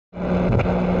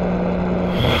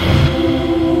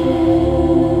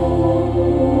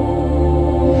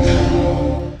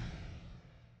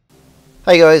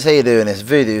Hey guys, how you doing? It's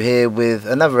Voodoo here with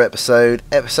another episode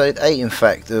 8 in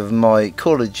fact, of my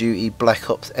Call of Duty Black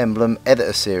Ops Emblem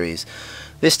editor series.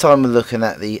 This time we're looking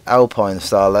at the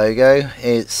Alpinestars logo.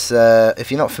 It's if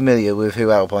you're not familiar with who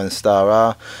Alpinestars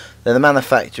are, they're the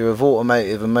manufacturer of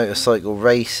automotive and motorcycle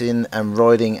racing and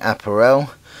riding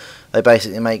apparel. They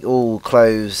basically make all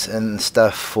clothes and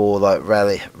stuff for like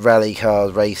rally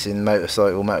cars, racing,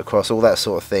 motorcycle, motocross, all that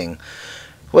sort of thing.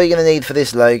 What you're going to need for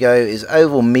this logo is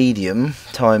oval medium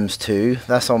 ×2,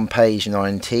 that's on page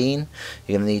 19.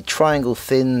 You're going to need triangle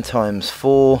thin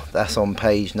 ×4, that's on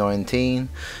page 19. You're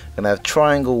going to have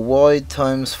triangle wide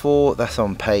 ×4, that's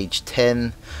on page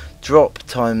 10. Drop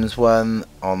 ×1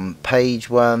 on page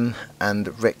 1,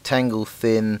 and rectangle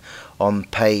thin on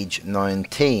page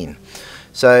 19.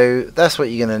 So that's what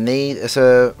you're going to need. It's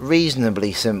a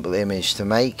reasonably simple image to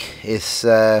make. It's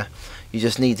you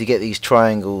just need to get these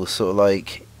triangles sort of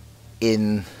like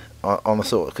in on a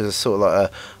sort of, because it's sort of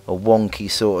like a wonky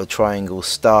sort of triangle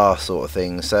star sort of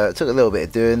thing. So it took a little bit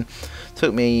of doing. It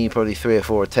took me probably 3 or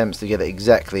 4 attempts to get it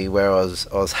exactly where I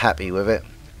was happy with it,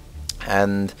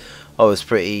 and I was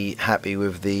pretty happy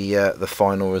with the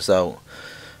final result.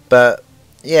 But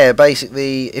yeah,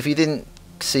 basically, if you didn't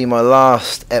see my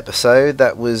last episode,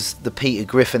 that was the Peter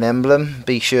Griffin emblem.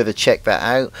 Be sure to check that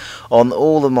out. On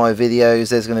all of my videos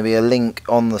there's going to be a link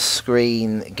on the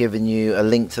screen giving you a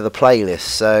link to the playlist.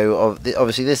 So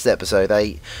obviously this is episode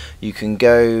 8. You can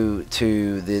go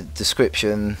to the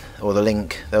description, or the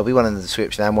link, there'll be one in the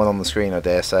description and one on the screen, I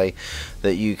dare say,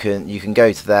 that you can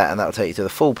go to that, and that'll take you to the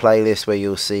full playlist where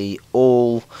you'll see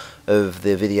all of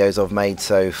the videos I've made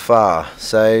so far.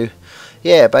 So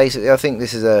yeah, basically I think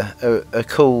this is a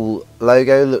cool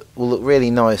logo. Will look really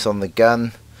nice on the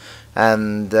gun,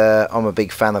 and I'm a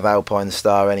big fan of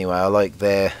Alpinestars anyway. I like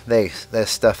their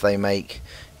stuff they make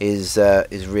is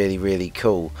really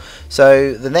cool.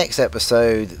 So the next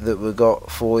episode that we've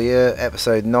got for you,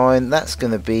 episode 9, that's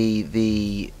going to be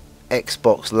the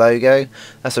Xbox logo.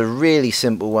 That's a really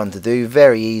simple one to do,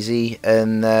 very easy,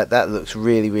 and that looks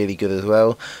really good as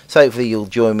well. So hopefully you'll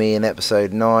join me in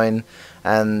episode 9,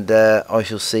 and I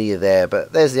shall see you there.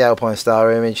 But there's the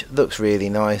Alpinestars image. Looks really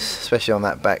nice, especially on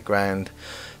that background.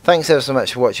 Thanks ever so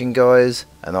much for watching, guys,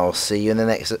 and I'll see you in the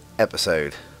next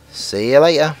episode. See you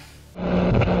later.